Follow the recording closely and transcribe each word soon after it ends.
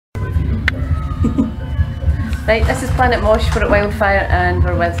Right, this is PlanetMosh, we're at Wildfire and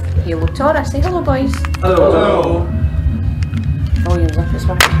we're with Halo Tora. Say hello, boys. Hello. Volume's up as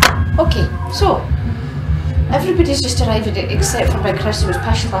well. Okay, so everybody's just arrived except for Big Chris, who was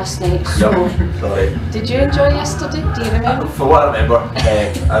pissed last night. So, Sorry. did you enjoy yesterday? Do you remember? For what I remember,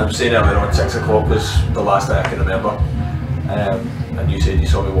 I was saying earlier on 6 o'clock was the last thing I can remember. And you said you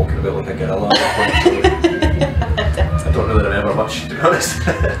saw me walking about like a gorilla at that point, so I don't really remember much, to be honest.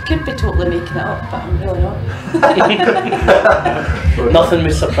 Could be totally making it up, but I'm really not. Nothing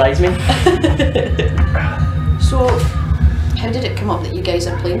would surprise me. So, how did it come up that you guys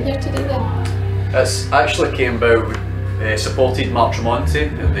are playing here today then? It's actually came about, we supported Mark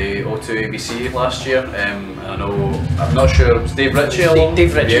Tremonti at the O2 ABC last year. I know, I'm not sure, it was Dave Ritchie along?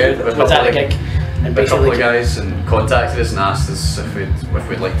 Dave Ritchie was at the gig. And a couple of guys and contacted us and asked us if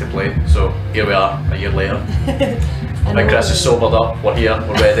we'd like to play. So here we are, a year later. Big Chris is sobered up, we're here,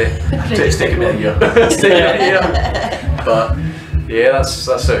 we're ready. It's taken me a year. It's taken me a year. But yeah, that's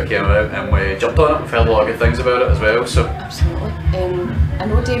how it came about, and we jumped on it. We've heard a lot of good things about it as well. So absolutely. I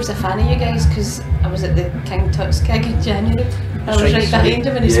know Dave's a fan of you guys because I was at the King Tut's gig in January. I was right behind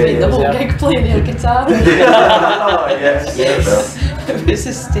him and he spent the whole gig playing air guitar. Oh, yes. It was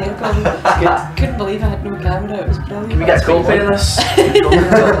hysterical. Couldn't believe I had no camera, it was brilliant. can we get a copy of this?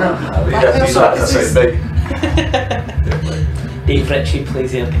 That's big. Dave Ritchie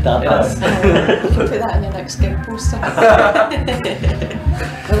plays air guitar. You can put that in your next gig poster.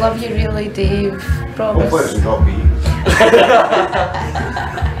 We love you really, Dave. Promise. Hopefully it doesn't drop me.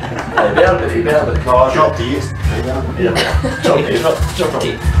 He better No, drop D. Yeah. Drop D. Drop D.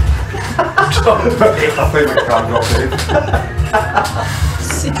 I think we can drop D.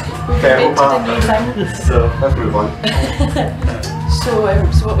 We've invented a new thing. So Let's move on. So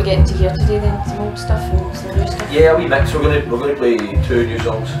what we're getting to hear today then? Some old stuff and some new stuff? yeah, a wee mix. We're gonna play 2 new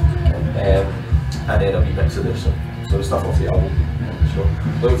songs, and then a wee mix of this, some stuff off the album. So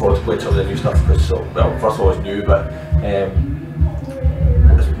looking forward to playing some of the new stuff because, well, first of all, it's new, but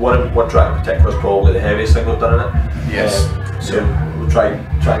one track in particular is probably the heaviest thing we've done in it. Yes. So we'll try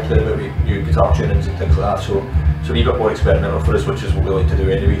and play a bit with new guitar tunings and things like that. So a wee bit more experimental for us, which is what we like to do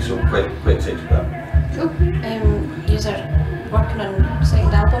anyway. So quite excited for that. Cool. Yous are working on a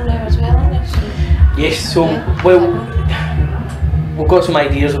second album now as well, aren't you? So, Yes, so well, we've got some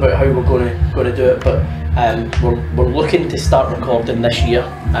ideas about how we're going to do it, but we're looking to start recording this year.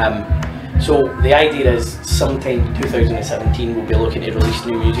 So the idea is sometime 2017 we'll be looking to release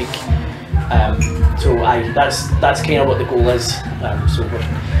new music. So that's kind of what the goal is. So we're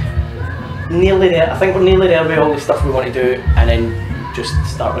nearly there. I think we're nearly there with all the stuff we want to do, and then just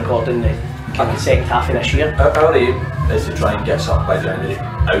start recording the kind of second half of this year. Our aim is to try and get something by January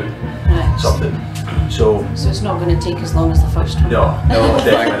out, right. something. So it's not going to take as long as the first one? no,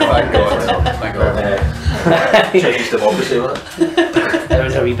 definitely not. Thank God. Thank God. Chinese democracy, wasn't it? That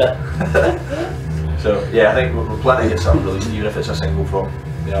was a wee bit. So yeah, I think we're planning to get something released, even if it's a single from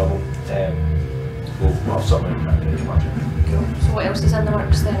the album. We'll have something I can imagine. Cool. So what else is in the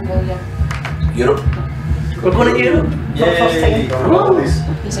works then, will you? Europe. We're going to Europe for the first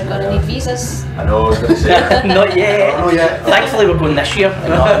time. These are going to need visas. I know, I was going to say. Not yet. Not yet. Thankfully we're going this year,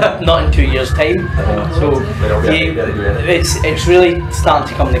 not in 2 years' time. So it's really starting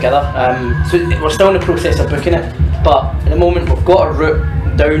to come together. So we're still in the process of booking it, but at the moment we've got a route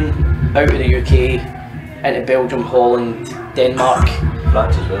down out of the UK into Belgium, Holland, Denmark.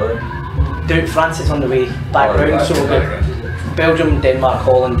 France as well. Down France is on the way back round, so we'll go Belgium, Denmark,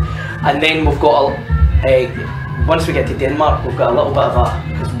 Holland, and then we've got once we get to Denmark, we've got a little bit of a,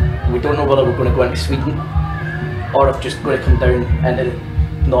 because we don't know whether we're going to go into Sweden or if just going to come down into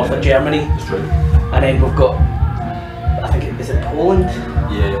the north of Germany. That's true. And then we've got, I think, is it Poland?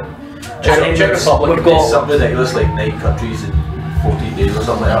 Yeah. Czech Republic. We've got something ridiculous like 9 countries in 14 days or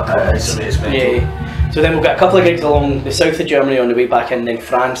something like that. It's mental. Yeah. So then we've got a couple of gigs along the south of Germany on the way back, and then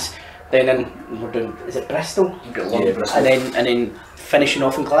France. Then we're doing, is it Bristol? Yeah, Bristol. And then finishing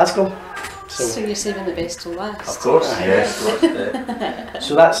off in Glasgow. So you're saving the best till last. Of course, yes.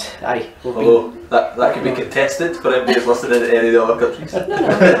 So that's Although that could be contested for anybody who's listening in any of the other countries. No.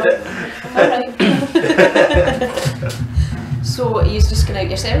 Alright. So are you just going out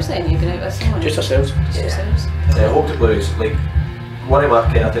yourselves then? You're going out with someone? just ourselves. yourselves. I hope to play like one of my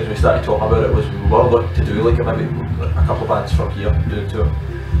kind of things we started talking about it was we were looking to do like maybe a couple of bands from here doing a tour.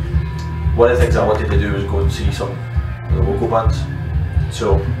 One of the things I wanted to do was go and see some of the local bands.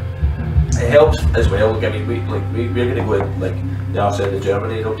 So it helps as well. Like, I mean, we're going to go in like the arse end of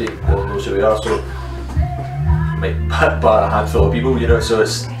Germany. Nobody knows who we are, so might bar a handful of people, you know. So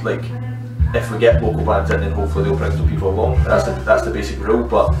it's like if we get local bands in, then hopefully they'll bring some people along. That's the basic rule.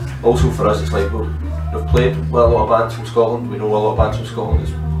 But also for us, it's like we've played with a lot of bands from Scotland. We know a lot of bands from Scotland.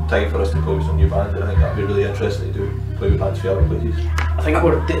 It's time for us to play with some new bands, and I think that'd be really interesting to do. Play with bands from other places. I think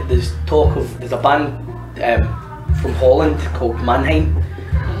there's talk of there's a band from Holland called Mannheim,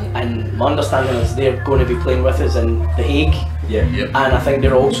 and my understanding is they're going to be playing with us in The Hague. Yeah. Yep. And I think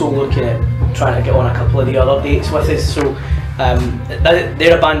they're also looking at trying to get on a couple of the other dates with us. So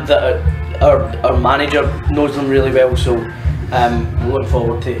they're a band that our manager knows them really well. So we're looking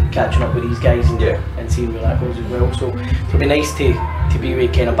forward to catching up with these guys and seeing where that goes as well. So it'll be nice to be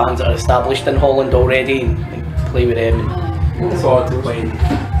with kind of bands that are established in Holland already and play with them. Looking forward to playing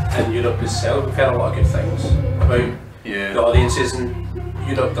in Europe itself. We've heard a lot of good things about the audiences in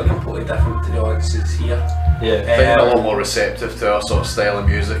Europe. They're completely different to the audiences here. Yeah, I think they're a lot more receptive to our sort of style of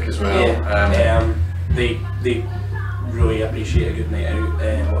music as well. They really appreciate a good night out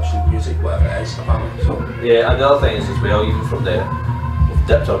watching music, whatever it is, apparently. So yeah, and the other thing is as well, even from we've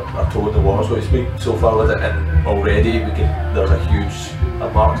dipped our toe in the water, so to speak, so far with it, and already there's a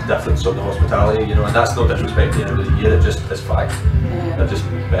marked difference on the hospitality, you know, and that's no disrespect to anybody here, it just is fact. They're just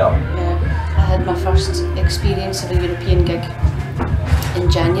better. Yeah, I had my first experience of a European gig in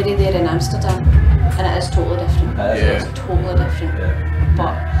January there in Amsterdam, and it is totally different. It's totally different.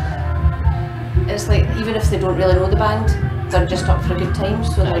 But it's like, even if they don't really know the band, they're just up for a good time,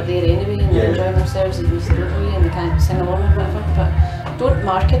 so they're there anyway and they're enjoying themselves even if they don't know you and they can't sing along or whatever. But don't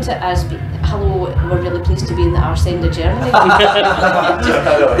market it as hello, we're really pleased to be in the arse end of Germany.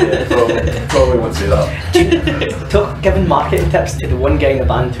 Probably won't say that. Giving marketing tips to the one guy in the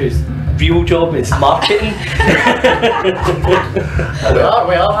band whose real job is marketing.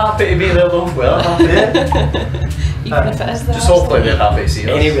 we are happy to be there though. We are happy. Even if it is the just hopefully they're happy to see us.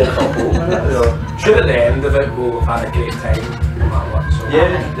 Anywhere sure, at the end of it we'll have had a great time no matter what. So.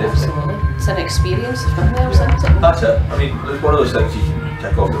 Absolutely. It's an experience of themselves, isn't it? That's it. I mean, it's one of those things you can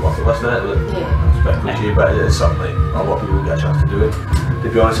tick off the bucket list, isn't it? It's a bit cliche, but it is something like a lot of people get a chance to do it. To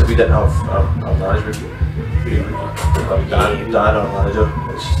be honest, if we didn't have our management, Dan, our manager,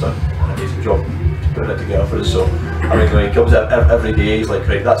 has done an amazing job putting it together for us. So, I mean, when he comes in every day, he's like,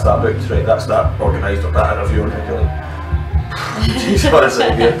 right, that's that booked, right, that's that organised, or that interview, and you're like, geez, honestly,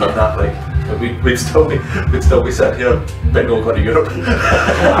 if we had done that, like, we'd still be sitting here, but no going to Europe.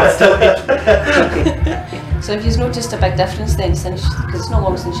 So have you noticed a big difference then, since, because it's not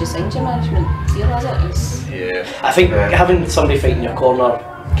long since you signed your management deal, has it? I think having somebody fighting your corner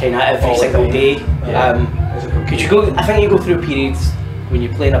kind of every single day, because I think you go through periods when you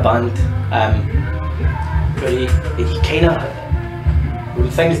play in a band where you kind of, when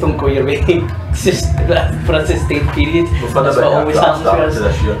things don't go your way, it's just for a sustained period. We've had a bit of that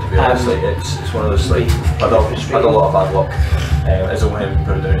this year, to be honest. Like, it's one of those, like, had a lot of bad luck, as only him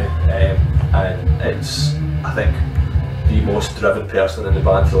put it down, and it's, I think, the most driven person in the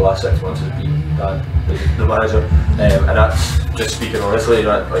band for the last 6 months has been Dan, the manager, and that's just speaking honestly. You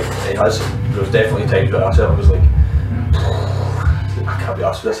know, like, there was definitely times where I was like, I can't be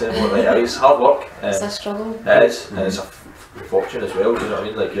asked for this anymore. Like, it's hard work. It's a struggle. It is, and it's a fortune as well. Do you know what I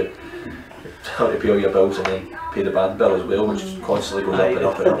mean? Like, you're having to pay all your bills and then pay the band bill as well, which constantly goes up and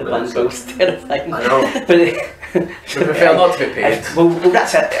up and up. The band bill's terrifying. I know. But we prefer not to be paid. Well,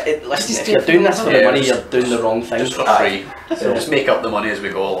 that's it. Listen, if you're doing this for the money, you're doing the wrong thing. Just for free. So just make up the money as we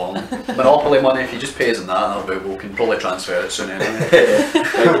go along. Monopoly money, if you just pay us in that, we can probably transfer it soon anyway.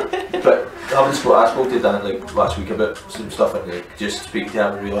 But I spoke to Dan like last week about some stuff, and like, just speaking to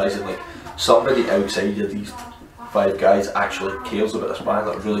him and realising like somebody outside of these 5 guys actually cares about this band,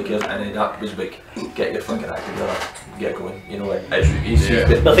 like really cares, and then that was like, get your fucking act together, get going, you know, like, it's easy.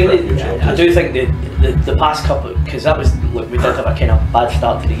 But I think I do think the past couple, because that was, look, we did have a kind of bad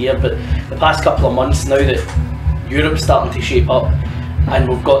start to the year, but the past couple of months now that Europe's starting to shape up and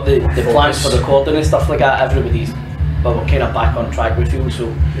we've got the plans for recording and stuff like that, everybody's, well, we're kind of back on track, we feel.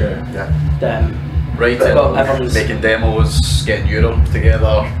 So writing, making demos, getting Europe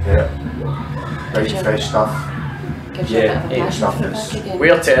together, writing fresh stuff. We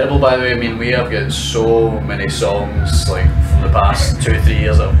are terrible, by the way. I mean, we have got so many songs like from the past 2-3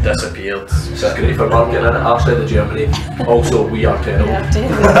 years that have disappeared. It's great for marketing, and outside of Germany, also we are terrible.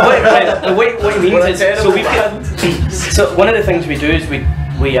 What you mean is, so one of the things we do is we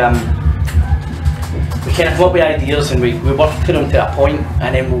kind of come up with ideas and we work to them to a point,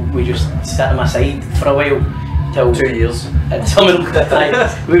 and then we just set them aside for a while. Till 2 years. And some of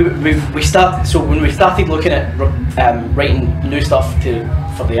them, we started. So when we started looking at writing new stuff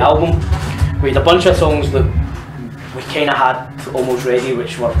for the album, we had a bunch of songs that we kind of had almost ready,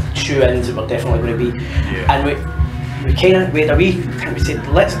 which were shoe-ins that were definitely going to be. And we had a wee thing, we said,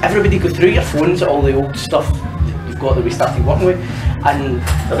 let's everybody go through your phones at all the old stuff you've got that we started working with, and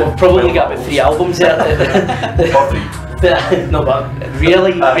we've probably got about 3 albums there. No, but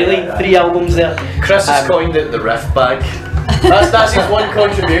really 3 albums there. Chris has coined it the riff bag. That's his one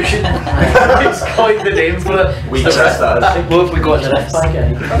contribution. He's coined the name for it. We just that. What have we got in the riff bag?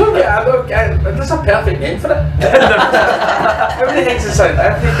 I don't get that's a perfect name for it. Everything takes a sound,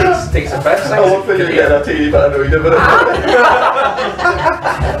 everything takes a piss. I won't think you're getting a teeny bit annoyed about it.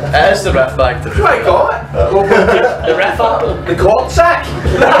 It is the riff bag. What do I call it? The riff album? The chord sack.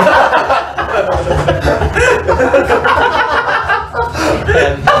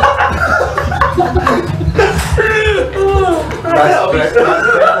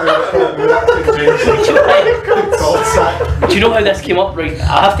 Do you know how this came up? Right, I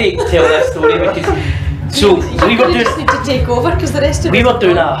have to tell this story because so we were doing. Just need to take over because the rest of we were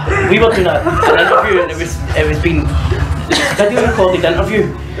doing an interview, and it was being video recorded interview,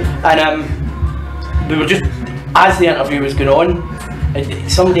 and we were just as the interview was going on,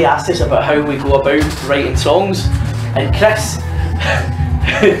 somebody asked us about how we go about writing songs, and Chris,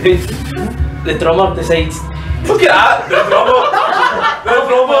 the drummer, decides. Look at that! The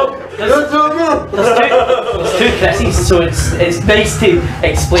drummer! There's two Chris's, so it's nice to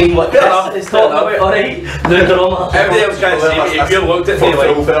explain what Chris is talking about, alright? The drummer. Everybody else can't see me, if you looked at me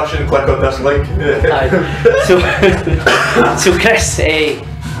full version, click on this link. So Chris says,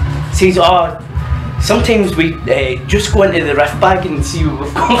 sometimes we just go into the riff bag and see what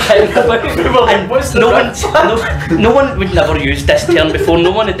we've got about. And no one would never used this term before,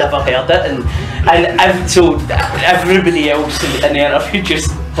 no one had ever heard it, so everybody else in the interview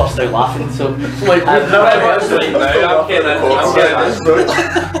just burst out laughing. So that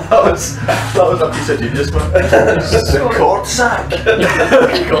was a piece of genius, man. The chord sack.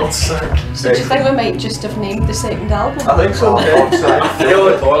 So do you think we might just have named the second album? I think so.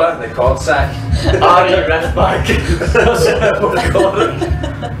 Halo Tora, the chord sack. The riff bag.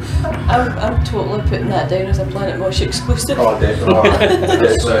 I'm totally putting that down as a PlanetMosh exclusive. Oh, definitely.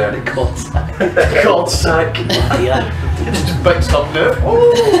 the chord sack. Chord sack. Yeah. Just mixed up now.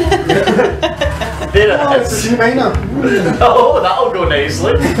 There it is. C minor. Oh, that'll go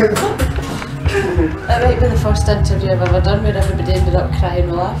nicely. That might be the first interview I've ever done where everybody ended up crying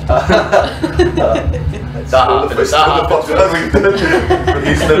with laughter. That happens. When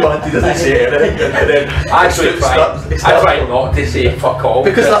he's in the band, he doesn't say anything, and then I try not to say fuck all.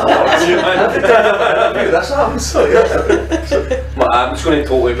 because that happens, so yeah. But I'm just going to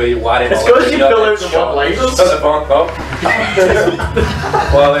totally be Larry. It's because you fill out the one-liners. Shut the fuck up.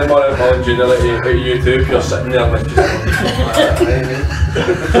 Well then, Mullen Jr. at YouTube, you're sitting there like just.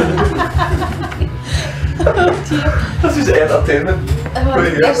 This is entertainment.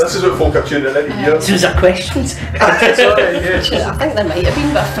 This is what folk are tuning in to hear. So is there questions? I think there might have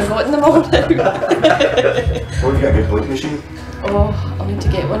been, but I've forgotten them all now. Oh, you got a good blade machine. Oh, I'll need to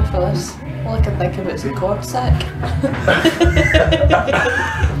get one for this. All I can think of is the chord sack.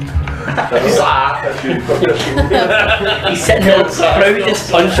 He's sitting there proud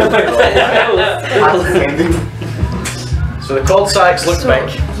as punch about it. So the chord sacks look big.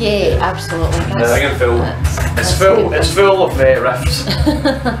 Yeah, absolutely. It's full of riffs.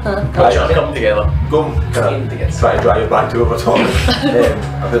 Which have come together. Try to drive it back to what we're talking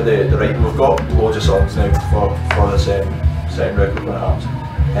about the writing. We've got loads of songs now for this second record when it happens.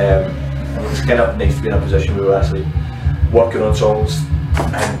 It's kind of nice to be in a position where we're actually working on songs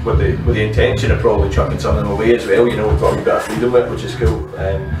and with the intention of probably chucking something away as well. You know, we've got a wee bit of freedom with it, which is cool.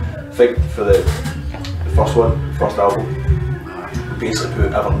 I think for the first album, we basically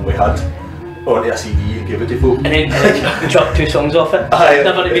put everything we had onto a CD and gave it to folk. And then chuck 2 songs off it.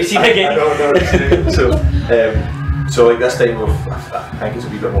 Never to be seen again. So like this time, I think it's a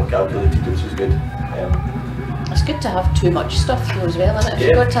wee bit more calculated, which is good. It's good to have too much stuff though as well, isn't it? If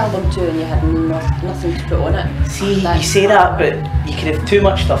you got to album 2 and you had nothing to put on it. See, you say that, but you could have too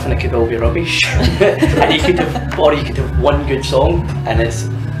much stuff and it could all be rubbish. And you could have one good song, and that's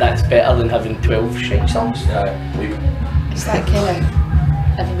better than having 12 shite songs. It's that kind of.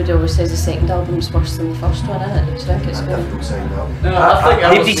 Everybody always says the second album's worse than the first one, isn't it? Do you think it's going? No, I think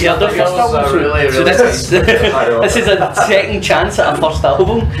nobody's heard the first album, so this is a second chance at a first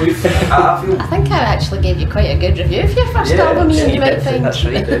album. I think I actually gave you quite a good review for your first album, you might find. That's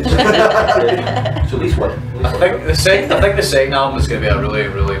right. So at least one. I think the second album is going to be a really,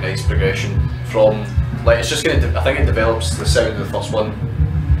 really nice progression from, like, it's just going to, I think it develops the sound of the first one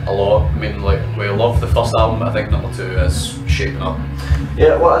a lot. I mean, like, we love the first album, I think number 2 is shaping up.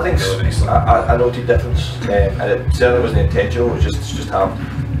 Yeah, well, I think I noted difference, and it certainly wasn't intentional. It was just have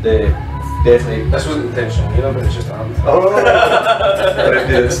the definitely. This wasn't intentional, you know, but it's just happened. But if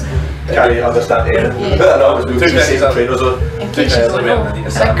it's can't understand anything. Yeah. No, I was doing the same trainers on. In case you don't know,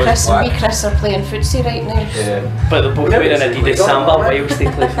 Chris and wee Chris are playing footsie right now. Yeah. But they're both wearing Adidas Samba while they play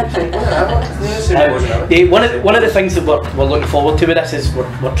footsie. One of the things that we're looking forward to with this is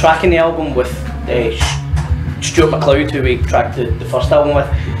we're tracking the album with Stuart McLeod, who we tracked the first album with,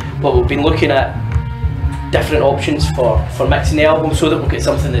 but we've been looking at different options for mixing the album so that we'll get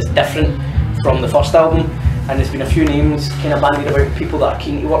something that's different from the first album. And there's been a few names kind of bandied about, people that are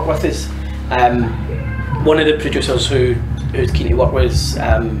keen to work with us. One of the producers who's keen to work with us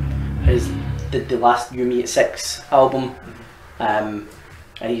did the last You Me at 6 album, and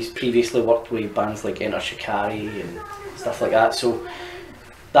he's previously worked with bands like Enter Shikari and stuff like that. So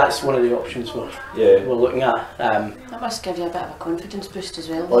that's one of the options we're looking at. That must give you a bit of a confidence boost as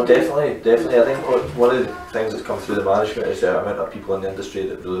well. Well, definitely. I think one of the things that's come through the management is the amount of people in the industry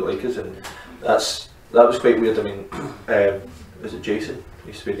that really like us, and that was quite weird. I mean, was it Jason?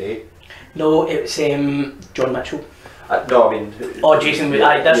 He used to be Nate. No, it's John Mitchell. No, I mean. Oh, Jason.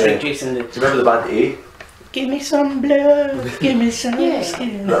 That's right, Jason. Do you remember the band A? Give me some blood, give me some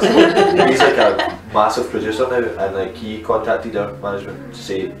skin. He's like a massive producer now, and like he contacted our management to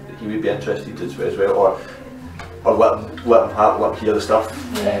say he would be interested as well, or let him hear the stuff,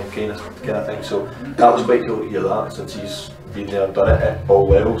 kind of thing. So that was quite cool to hear that, since he's been there and done it at all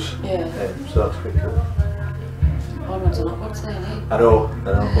levels. Yeah. So that's quite cool. Onwards and upwards then, eh? I know.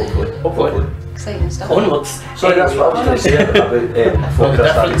 Hopefully. Exciting stuff. Onwards. Sorry, that's what I was going to say about before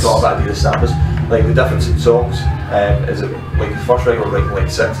Chris started talking about Adidas Sambas. Like the difference in songs, is it like the first record were writing like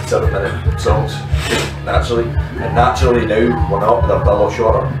 6 and 7 minute songs, just naturally. And naturally now we're not, they're a lot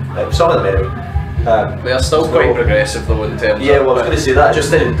shorter. Some of them anyway. They are still quite progressive though in terms of... Yeah, well I was going to say that,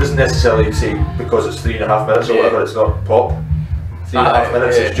 it doesn't necessarily say because it's 3.5 minutes or whatever, it's not pop. 3.5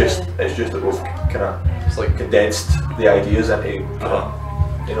 minutes, it's just that we've kind of condensed the ideas into, you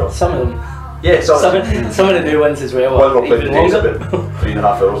know. Some of them. Yeah, some of the new ones as well. One we're playing even today is longer. about 3.5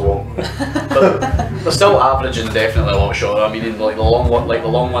 hours long. But they're still averaging definitely a lot shorter. I mean, like the long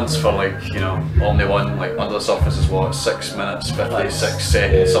ones for like, you know, Omni One, like Under the Surface is what, 6 minutes 56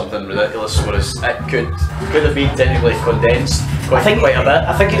 seconds, something ridiculous. Whereas it could have been technically condensed quite a bit.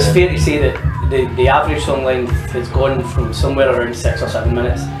 I think it's fair to say that the average song length has gone from somewhere around 6 or 7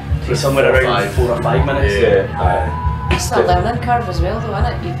 minutes to somewhere around 4 or 5 minutes. Yeah. It's a learning curve as well though,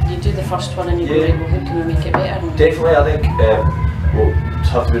 isn't it? You do the first one and you go, right, well, how can we make it better? And definitely, I think we'll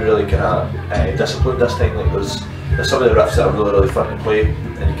have to be really kind of disciplined this time. Like there's some of the riffs that are really fun to play,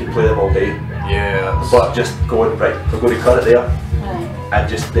 and you can play them all day. Yeah. But just going, right, we're going to cut it there, and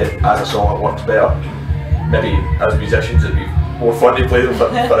just then as a song it works better. Maybe as musicians it'd be more fun to play them for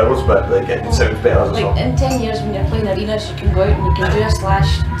hours, but like it sounds better as a song. In 10 years when you're playing arenas, you can go out and you can do a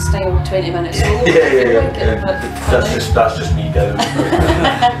Slash style 20-minute solo. That's just me down.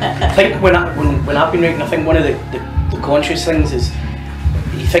 I think when I've been writing, I think one of the conscious things is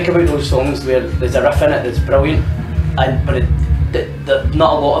you think about those songs where there's a riff in it that's brilliant, but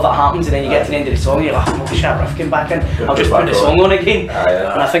not a lot of it happens, and then you get to the end of the song and you're like, oh, wish that riff came back in, I'll just put the song on again.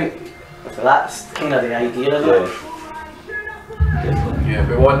 And I think that's kind of the idea of it. Yeah,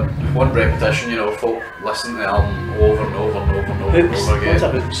 we want repetition, you know, folk listen to the album over and over and over and over and over again.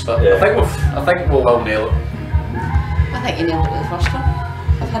 I think we'll well nail it. I think you nailed it with the first one.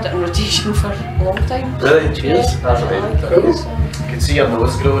 I've had it on rotation for a long time. Really? Cheers. Yeah, That's amazing. You can see your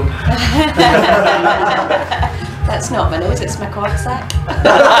nose growing. That's not my nose, it's my cord sack.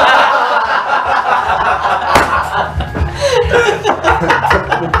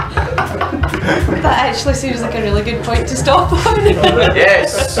 That actually seems like a really good point to stop on.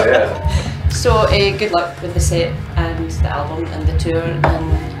 Yes, yeah. So good luck with the set and the album and the tour,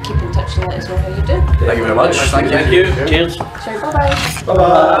 and keep in touch and let us know how you do. Thank you very much. Thank you. Cheers. So bye bye. Bye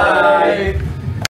bye.